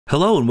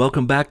Hello and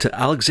welcome back to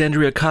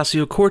Alexandria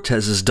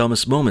Ocasio-Cortez's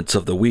Dumbest Moments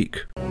of the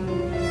Week.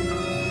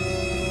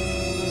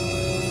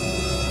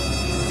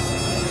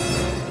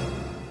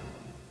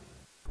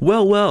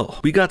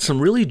 Well, we got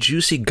some really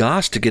juicy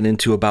goss to get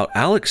into about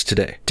Alex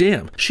today.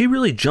 Damn, she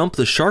really jumped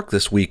the shark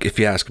this week if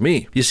you ask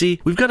me. You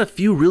see, we've got a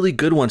few really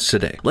good ones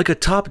today, like a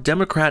top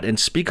Democrat and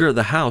Speaker of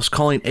the House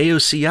calling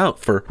AOC out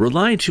for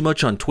relying too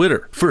much on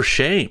Twitter. For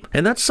shame.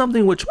 And that's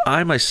something which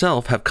I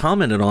myself have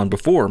commented on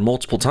before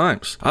multiple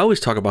times. I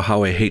always talk about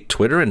how I hate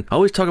Twitter and I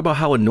always talk about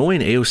how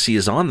annoying AOC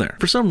is on there.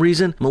 For some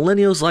reason,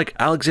 millennials like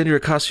Alexandria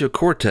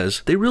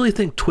Ocasio-Cortez, they really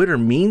think Twitter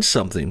means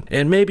something.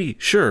 And maybe,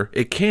 sure,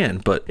 it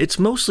can, but it's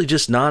mostly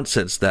just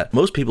nonsense that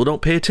most people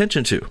don't pay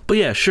attention to. But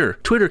yeah, sure,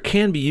 Twitter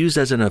can be used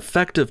as an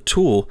effective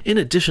tool in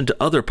addition to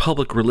other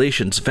public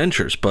relations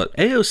ventures, but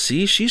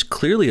AOC, she's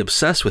clearly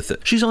obsessed with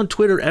it. She's on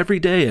Twitter every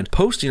day and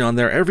posting on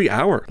there every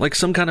hour, like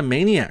some kind of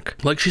maniac,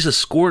 like she's a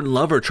scorned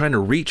lover trying to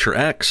reach her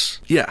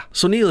ex. Yeah,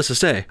 so needless to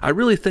say, I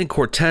really think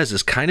Cortez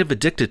is kind of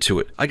addicted to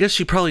it. I guess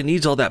she probably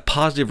needs all that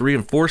positive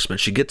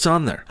reinforcement she gets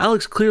on there.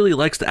 Alex clearly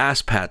likes the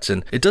ass pats,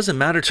 and it doesn't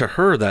matter to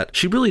her that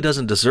she really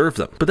doesn't deserve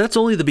them. But that's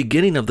only the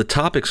beginning of the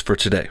topics for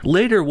today.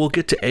 Later, we'll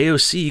get to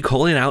AOC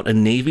calling out a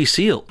Navy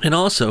SEAL. And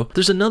also,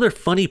 there's another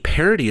funny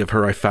parody of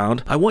her I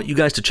found I want you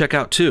guys to check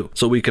out too,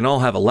 so we can all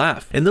have a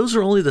laugh. And those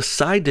are only the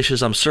side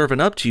dishes I'm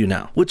serving up to you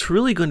now. What's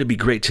really going to be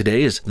great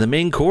today is the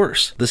main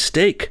course, the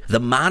steak, the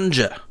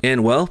manja.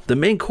 And well, the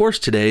main course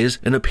today is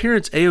an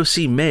appearance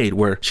AOC made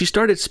where she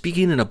started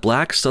speaking in a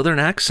black southern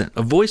accent,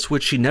 a voice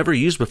which she never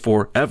used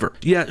before, ever.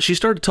 Yeah, she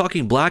started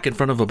talking black in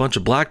front of a bunch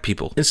of black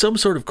people in some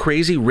sort of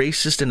crazy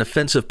racist and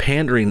offensive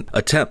pandering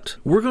attempt.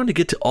 We're going to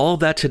get to all of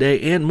that today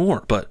and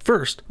more. But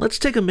first, let's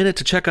take a minute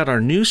to check out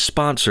our new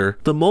sponsor,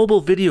 the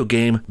mobile video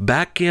game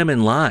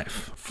Backgammon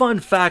Live. Fun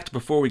fact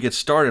before we get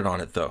started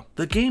on it though,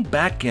 the game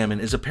Backgammon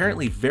is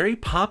apparently very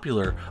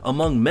popular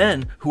among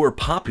men who are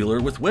popular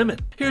with women.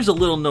 Here's a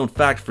little known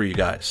fact for you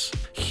guys.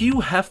 Hugh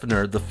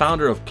Hefner, the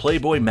founder of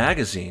Playboy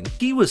magazine,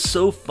 he was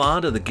so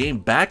fond of the game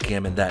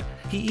Backgammon that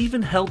he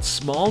even held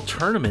small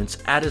tournaments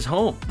at his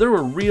home. There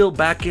were real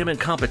backgammon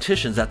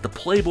competitions at the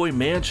Playboy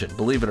Mansion,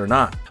 believe it or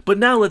not. But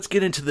now let's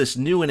get into this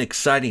new and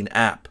exciting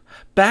app.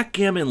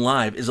 Backgammon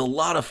Live is a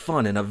lot of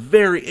fun and a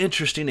very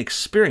interesting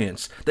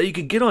experience that you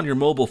can get on your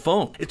mobile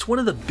phone. It's one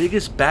of the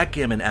biggest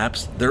backgammon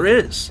apps there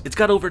is. It's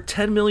got over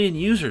 10 million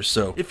users,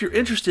 so if you're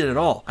interested at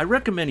all, I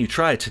recommend you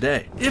try it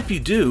today. If you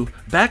do,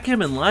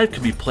 Backgammon Live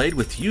can be played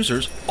with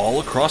users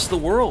all across the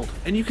world,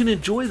 and you can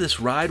enjoy this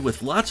ride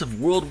with lots of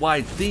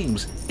worldwide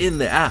themes in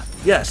the app.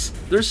 Yes,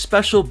 there's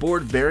special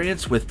board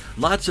variants with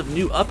lots of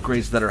new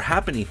upgrades that are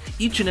happening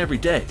each and every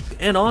day,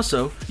 and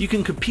also you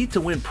can compete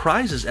to win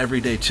prizes every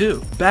day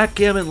too.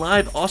 Backgammon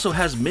Live also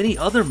has many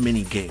other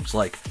mini games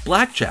like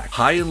blackjack,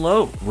 high and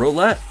low,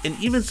 roulette, and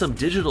even some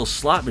digital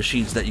slot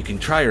machines that you can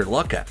try your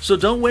luck at. So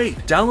don't wait,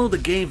 download the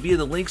game via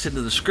the links in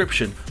the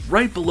description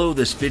right below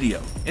this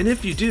video. And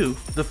if you do,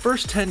 the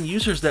first 10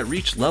 users that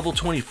reach level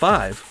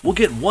 25 will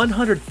get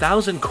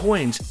 100,000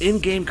 coins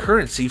in-game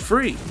currency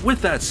free.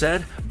 With that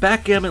said,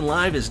 Backgammon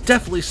Live is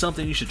definitely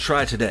something you should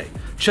try today.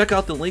 Check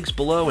out the links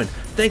below and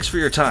thanks for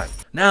your time.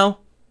 Now,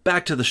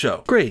 back to the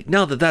show. Great,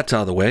 now that that's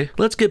out of the way,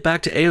 let's get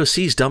back to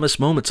AOC's dumbest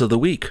moments of the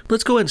week.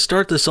 Let's go ahead and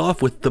start this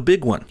off with the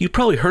big one. You've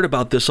probably heard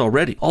about this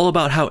already, all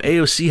about how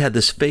AOC had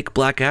this fake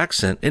black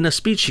accent in a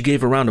speech she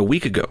gave around a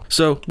week ago.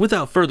 So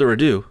without further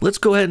ado, let's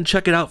go ahead and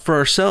check it out for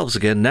ourselves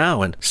again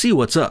now and see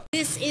what's up.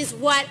 This is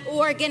what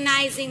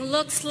organizing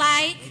looks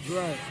like.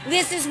 Right.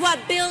 This is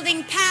what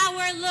building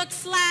power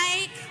looks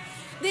like.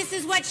 This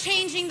is what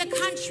changing the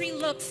country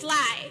looks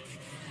like.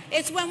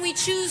 It's when we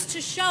choose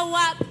to show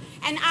up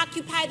and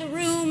occupy the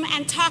room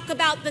and talk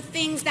about the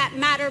things that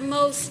matter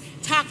most,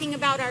 talking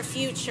about our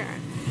future.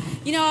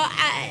 You know,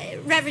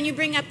 Reverend, you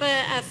bring up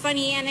a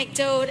funny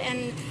anecdote,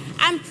 and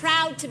I'm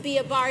proud to be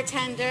a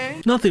bartender.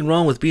 Nothing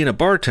wrong with being a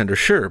bartender,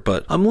 sure,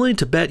 but I'm willing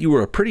to bet you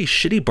were a pretty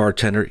shitty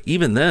bartender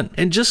even then.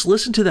 And just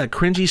listen to that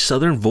cringy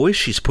southern voice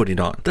she's putting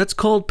on. That's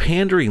called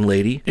pandering,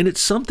 lady, and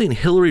it's something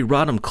Hillary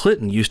Rodham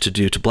Clinton used to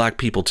do to black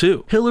people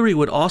too. Hillary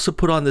would also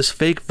put on this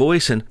fake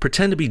voice and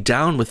pretend to be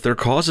down with their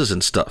causes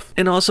and stuff.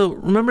 And also,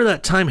 remember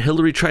that time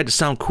Hillary tried to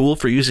sound cool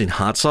for using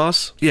hot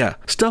sauce? Yeah,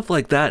 stuff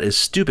like that is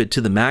stupid to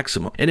the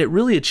maximum, and it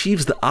really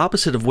achieves the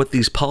opposite of what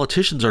these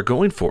politicians are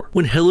going for.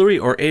 When Hillary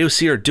or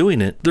AOC are doing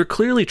it, they're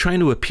clearly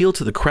trying to appeal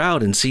to the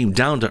crowd and seem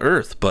down to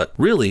earth, but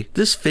really,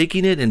 this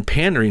faking it and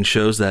pandering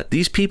shows that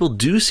these people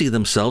do see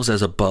themselves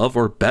as above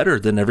or better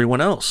than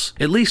everyone else,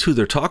 at least who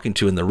they're talking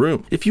to in the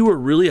room. If you were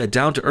really a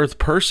down to earth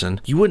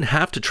person, you wouldn't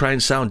have to try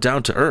and sound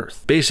down to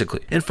earth,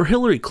 basically. And for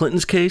Hillary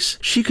Clinton's case,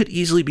 she could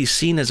easily be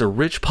seen as a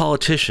rich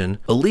politician,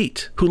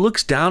 elite, who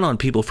looks down on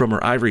people from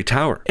her ivory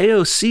tower.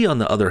 AOC, on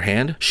the other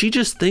hand, she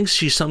just thinks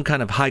she's some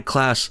kind of high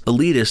class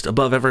elitist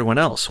above everyone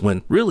else,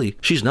 when really,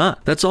 she's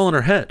not. That's all in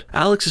her head.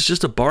 Alex is is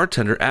just a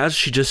bartender, as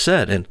she just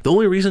said, and the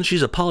only reason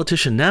she's a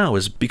politician now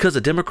is because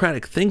a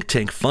Democratic think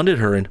tank funded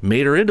her and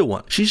made her into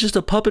one. She's just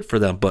a puppet for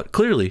them, but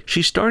clearly,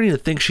 she's starting to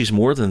think she's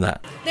more than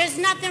that. There's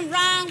nothing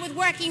wrong with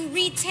working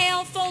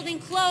retail, folding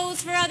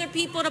clothes for other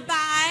people to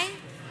buy.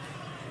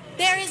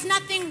 There is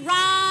nothing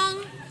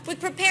wrong with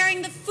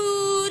preparing the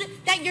food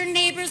that your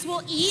neighbors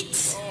will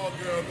eat.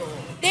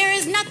 There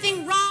is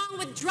nothing wrong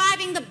with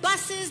driving the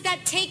buses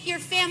that take your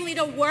family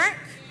to work.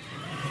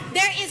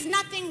 There is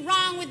nothing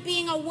wrong with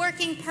being a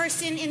working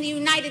person in the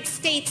United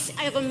States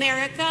of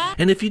America.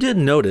 And if you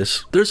didn't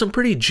notice, there's some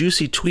pretty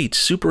juicy tweets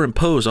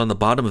superimposed on the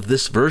bottom of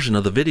this version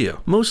of the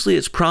video. Mostly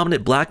it's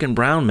prominent black and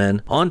brown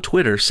men on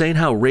Twitter saying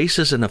how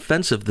racist and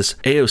offensive this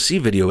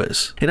AOC video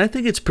is. And I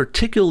think it's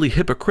particularly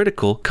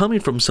hypocritical coming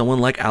from someone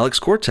like Alex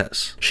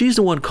Cortez. She's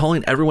the one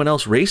calling everyone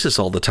else racist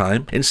all the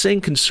time and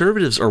saying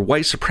conservatives are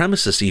white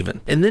supremacists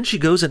even. And then she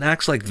goes and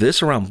acts like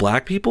this around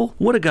black people?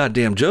 What a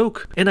goddamn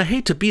joke. And I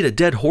hate to beat a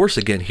dead horse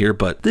again here,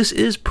 but this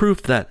is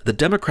proof that the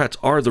Democrats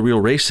are the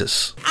real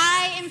racists.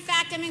 I, in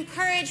fact, am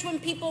encouraged when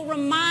people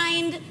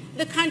remind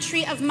the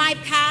country of my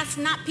past,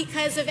 not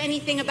because of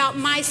anything about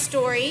my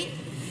story,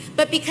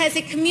 but because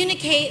it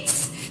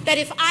communicates that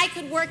if I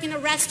could work in a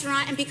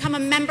restaurant and become a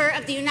member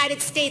of the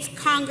United States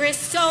Congress,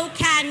 so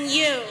can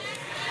you.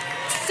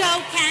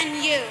 So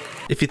can you.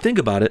 If you think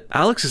about it,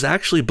 Alex is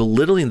actually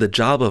belittling the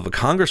job of a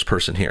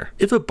congressperson here.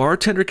 If a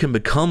bartender can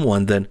become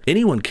one, then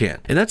anyone can,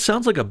 and that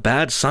sounds like a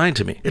bad sign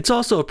to me. It's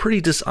also a pretty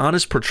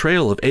dishonest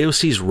portrayal of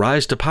AOC's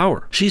rise to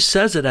power. She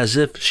says it as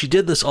if she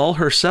did this all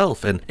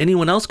herself and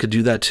anyone else could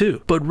do that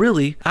too. But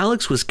really,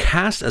 Alex was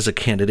cast as a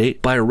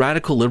candidate by a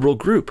radical liberal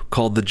group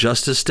called the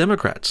Justice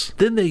Democrats.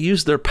 Then they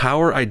used their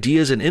power,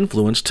 ideas, and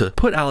influence to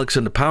put Alex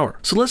into power.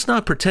 So let's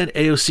not pretend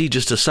AOC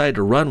just decided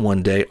to run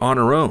one day on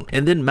her own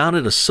and then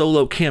mounted a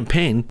solo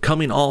campaign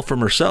coming all from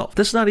herself.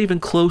 That's not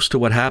even close to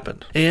what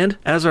happened. And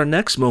as our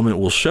next moment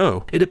will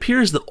show, it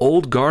appears the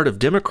old guard of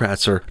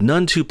Democrats are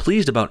none too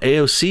pleased about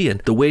AOC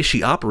and the way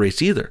she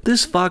operates either.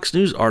 This Fox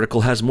News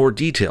article has more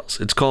details.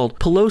 It's called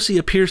 "Pelosi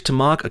Appears to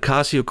Mock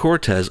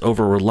Ocasio-Cortez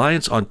Over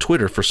Reliance on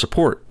Twitter for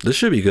Support." This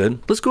should be good.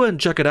 Let's go ahead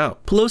and check it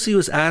out. Pelosi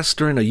was asked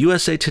during a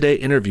USA Today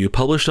interview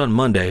published on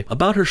Monday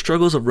about her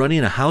struggles of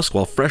running a House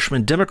while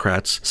freshman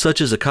Democrats, such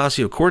as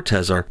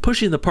Ocasio-Cortez, are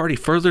pushing the party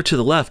further to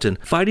the left and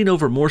fighting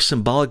over more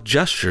symbolic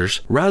gestures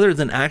rather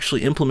than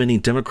actually implementing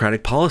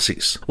democratic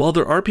policies. While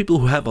there are people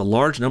who have a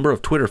large number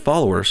of Twitter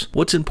followers,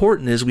 what's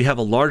important is we have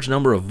a large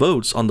number of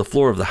votes on the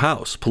floor of the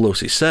House,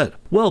 Pelosi said.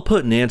 Well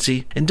put,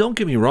 Nancy, and don't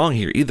get me wrong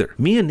here either.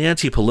 Me and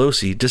Nancy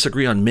Pelosi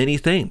disagree on many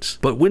things,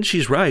 but when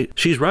she's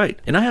right,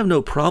 and I have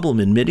no problem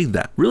admitting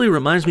that. Really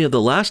reminds me of the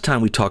last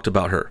time we talked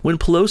about her, when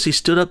Pelosi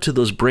stood up to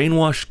those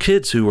brainwashed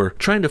kids who were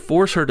trying to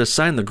force her to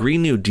sign the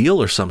Green New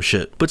Deal or some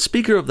shit. But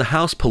Speaker of the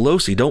House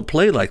Pelosi don't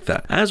play like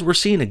that, as we're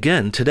seeing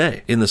again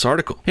today in this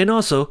article. And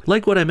also,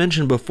 like what I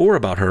mentioned before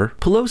about her,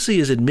 Pelosi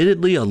is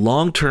admittedly a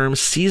long-term,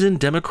 seasoned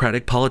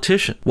Democratic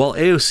politician. While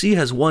AOC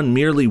has won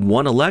merely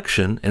one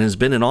election and has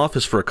been in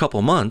office for a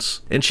couple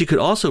months, and she could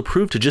also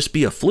prove to just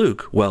be a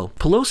fluke, well,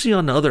 Pelosi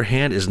on the other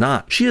hand is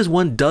not. She has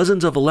won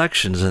dozens of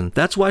elections, and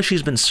that's why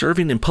she's been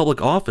serving in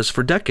public office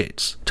for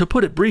decades. To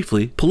put it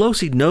briefly,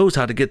 Pelosi knows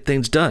how to get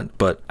things done,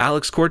 but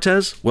Alex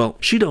Cortez, well,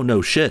 she don't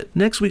know shit.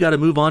 Next, we gotta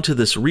move on to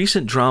this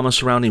recent drama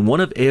surrounding one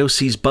of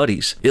AOC's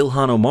buddies,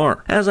 Ilhan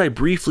Omar. As I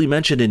briefly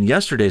mentioned in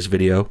yesterday's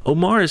video,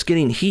 Omar is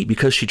getting heat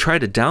because she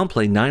tried to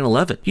downplay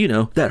 9/11. You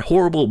know, that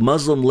horrible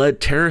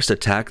Muslim-led terrorist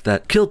attack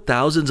that killed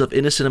thousands of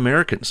innocent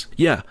Americans.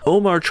 Yeah,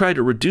 Omar tried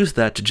to reduce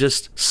that to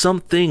just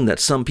something that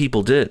some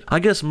people did. I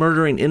guess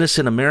murdering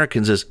innocent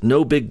Americans is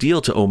no big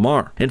deal to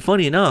Omar. And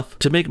funny enough,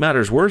 to make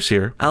matters worse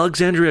here,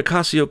 Alexandria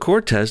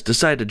Ocasio-Cortez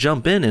decided to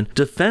jump in and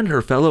defend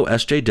her fellow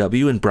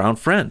SJW and brown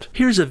friend.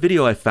 Here's a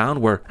video I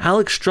found where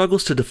Alex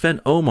struggles to defend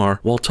Omar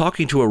while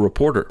talking to a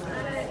reporter.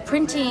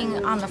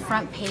 Printing on the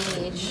front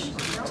page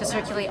to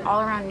circulate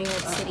all around New York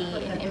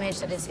City an image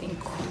that is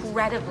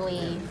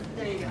incredibly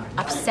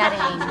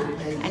upsetting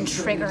and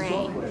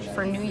triggering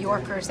for New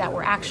Yorkers that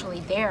were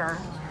actually there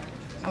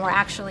and were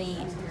actually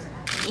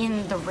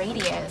in the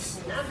radius,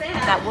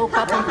 that woke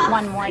up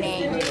one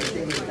morning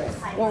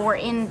or were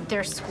in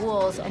their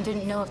schools and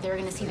didn't know if they were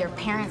going to see their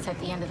parents at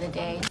the end of the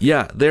day.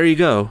 Yeah, there you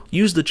go.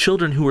 Use the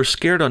children who were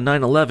scared on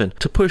 9/11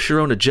 to push your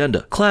own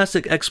agenda.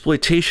 Classic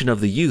exploitation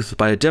of the youth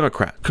by a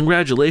Democrat.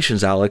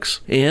 Congratulations, Alex.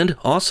 And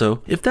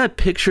also, if that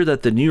picture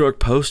that the New York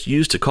Post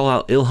used to call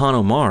out Ilhan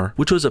Omar,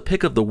 which was a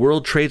pic of the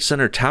World Trade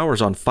Center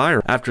towers on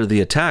fire after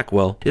the attack,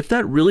 well, if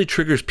that really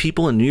triggers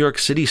people in New York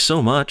City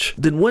so much,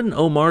 then wouldn't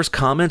Omar's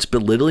comments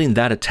belittling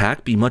that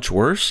attack be much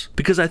worse?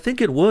 Because I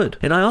think it would.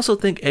 And I also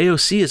think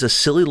AOC is a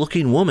silly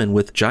looking woman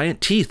with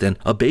giant teeth and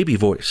a baby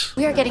voice.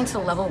 We are getting to the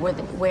level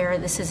where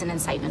this is an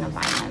incitement of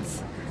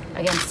violence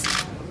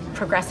against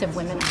progressive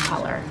women of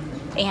color.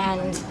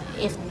 And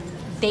if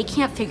they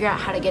can't figure out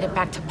how to get it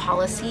back to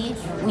policy,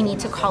 we need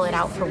to call it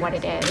out for what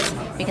it is,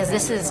 because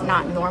this is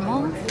not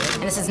normal,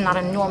 and this is not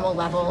a normal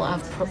level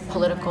of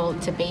political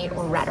debate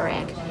or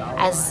rhetoric.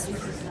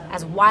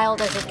 As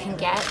wild as it can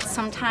get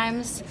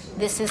sometimes,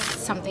 this is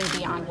something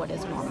beyond what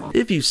is normal.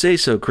 If you say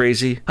so,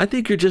 Crazy, I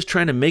think you're just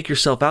trying to make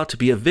yourself out to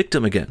be a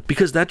victim again,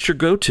 because that's your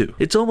go-to.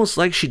 It's almost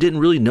like she didn't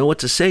really know what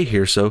to say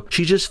here, so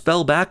she just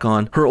fell back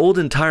on her old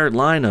entire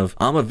line of,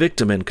 I'm a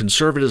victim and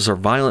conservatives are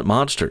violent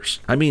monsters.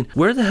 I mean,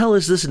 where the hell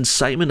is this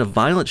incitement of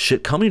violence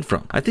shit coming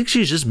from? I think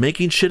she's just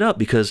making shit up,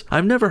 because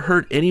I've never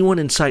heard anyone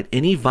incite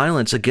any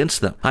violence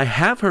against them. I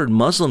have heard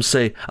Muslims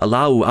say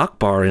Allahu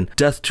Akbar and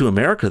death to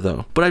America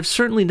though, but I've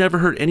certainly never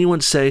heard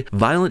anyone say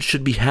violence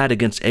should be had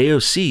against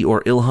AOC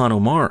or Ilhan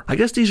Omar. I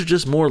guess these are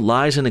just more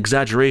lies and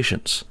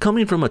exaggerations.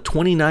 Coming from a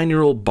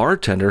 29-year-old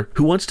bartender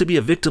who wants to be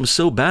a victim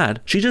so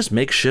bad, she just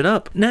makes shit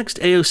up. Next,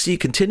 AOC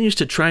continues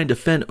to try and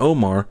defend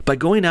Omar by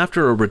going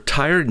after a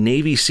retired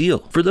Navy SEAL.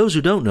 For those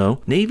who don't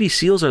know, Navy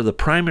SEALs are the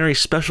primary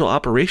special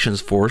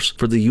operations force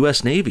for the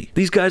US Navy.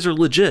 These guys are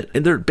legit,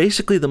 and they're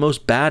basically the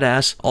most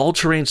badass,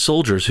 all-terrain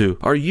soldiers who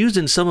are used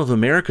in some of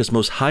America's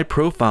most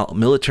high-profile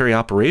military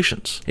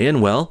operations.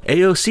 And well,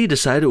 AOC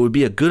decided it would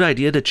be a good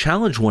idea to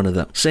challenge one of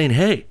them, saying,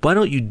 hey, why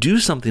don't you do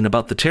something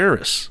about the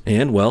terrorists?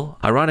 And well,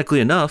 ironically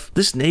enough,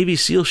 this Navy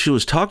SEAL she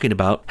was talking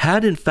about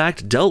had in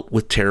fact dealt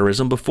with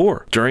terrorism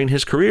before, during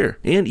his career,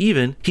 and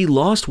even he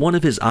lost one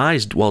of his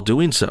eyes while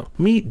doing so.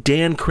 Meet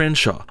Dan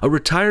Crenshaw, a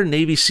retired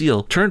Navy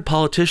SEAL turned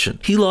politician.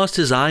 He lost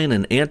his eye in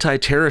an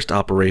anti-terrorist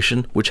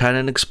operation which had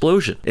an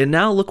explosion, and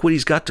now look what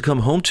he's got to come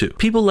home to.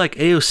 People like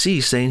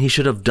AOC saying he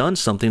should have done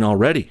something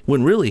already,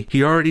 when really,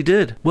 he already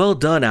did. Well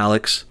done,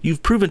 Alex.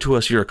 You've proven to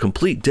us you're a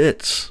complete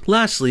ditz.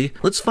 Lastly,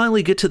 let's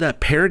finally get to that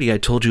parody I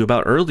told you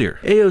about earlier.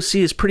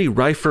 AOC is pretty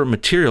rife for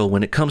material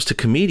when it comes to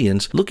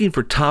comedians looking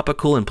for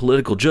topical and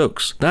political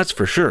jokes, that's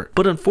for sure.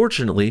 But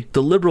unfortunately,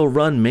 the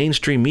liberal-run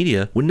mainstream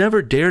media would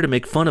never dare to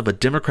make fun of a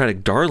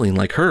Democratic darling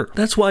like her.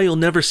 That's why you'll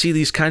never see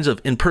these kinds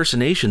of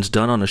impersonations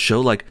done on a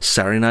show like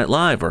Saturday Night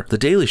Live or The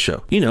Daily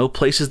Show. You know,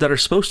 places that are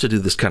supposed to do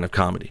this kind of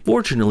comedy.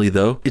 Fortunately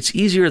though, it's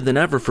easier than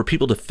ever for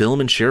people to film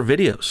and share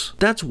videos.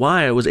 That's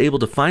why I was able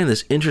to find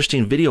this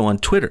interesting video on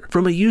Twitter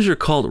from a user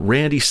called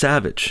Randy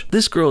Savage.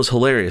 This girl is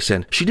hilarious,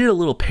 and she did a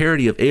little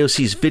parody of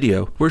AOC's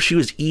video where she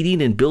was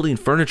eating and building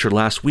furniture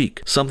last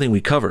week, something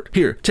we covered.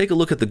 Here, take a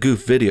look at the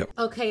goof video.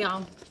 Okay,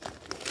 y'all.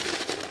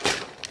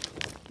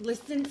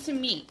 Listen to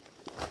me.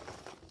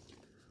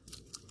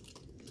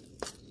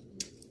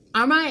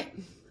 I might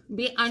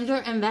be under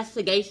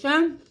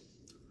investigation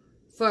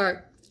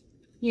for,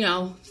 you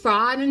know,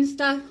 fraud and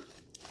stuff,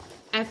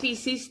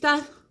 FEC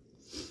stuff,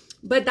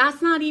 but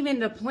that's not even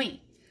the point.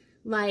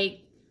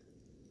 Like,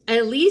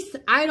 at least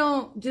I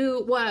don't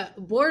do what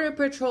Border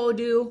Patrol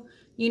do,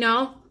 you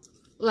know,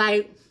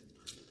 like,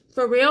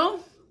 for real.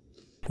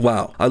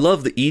 Wow, I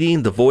love the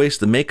eating, the voice,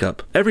 the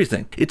makeup,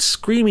 everything. It's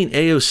screaming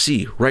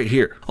AOC right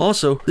here.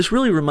 Also, this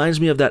really reminds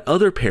me of that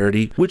other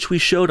parody which we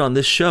showed on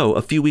this show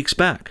a few weeks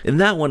back. In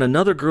that one,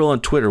 another girl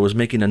on Twitter was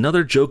making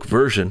another joke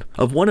version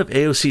of one of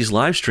AOC's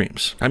live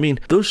streams. I mean,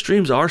 those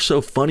streams are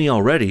so funny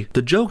already,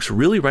 the jokes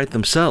really write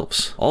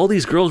themselves. All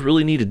these girls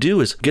really need to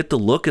do is get the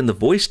look and the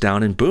voice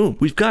down and boom,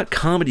 we've got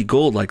comedy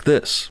gold like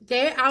this.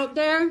 They're out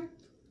there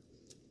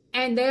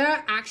and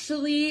they're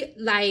actually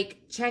like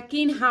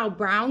checking how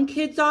brown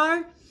kids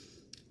are.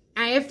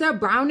 And if they're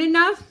brown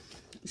enough,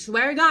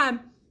 swear to God,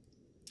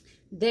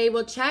 they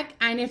will check.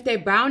 And if they're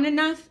brown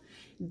enough,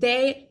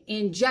 they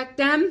inject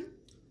them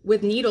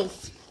with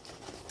needles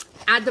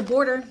at the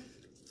border.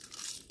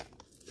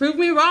 Prove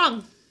me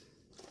wrong.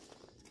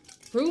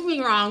 Prove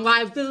me wrong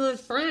while I build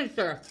this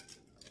furniture.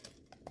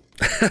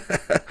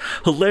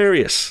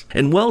 Hilarious.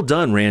 And well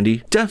done,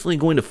 Randy. Definitely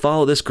going to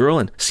follow this girl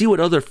and see what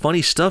other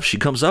funny stuff she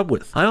comes up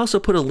with. I also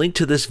put a link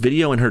to this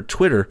video and her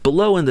Twitter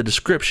below in the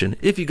description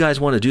if you guys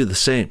want to do the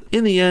same.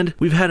 In the end,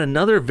 we've had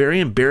another very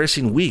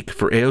embarrassing week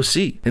for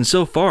AOC. And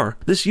so far,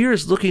 this year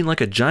is looking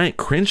like a giant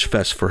cringe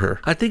fest for her.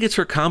 I think it's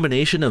her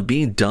combination of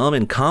being dumb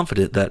and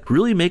confident that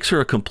really makes her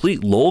a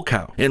complete lol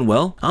cow. And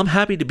well, I'm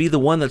happy to be the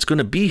one that's going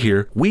to be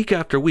here week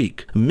after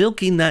week,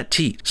 milking that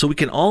teat so we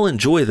can all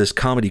enjoy this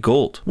comedy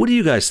gold. What do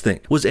you guys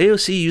think? Was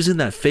AOC using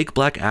that fake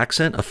black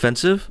accent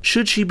offensive?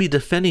 Should she be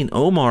defending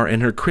Omar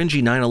and her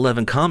cringy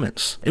 9/11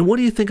 comments? And what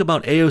do you think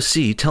about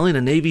AOC telling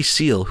a Navy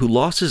SEAL who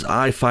lost his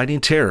eye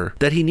fighting terror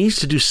that he needs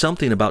to do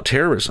something about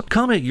terrorism?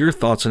 Comment your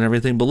thoughts on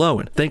everything below,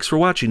 and thanks for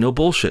watching No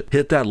Bullshit.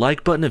 Hit that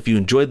like button if you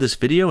enjoyed this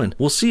video, and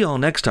we'll see y'all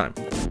next time.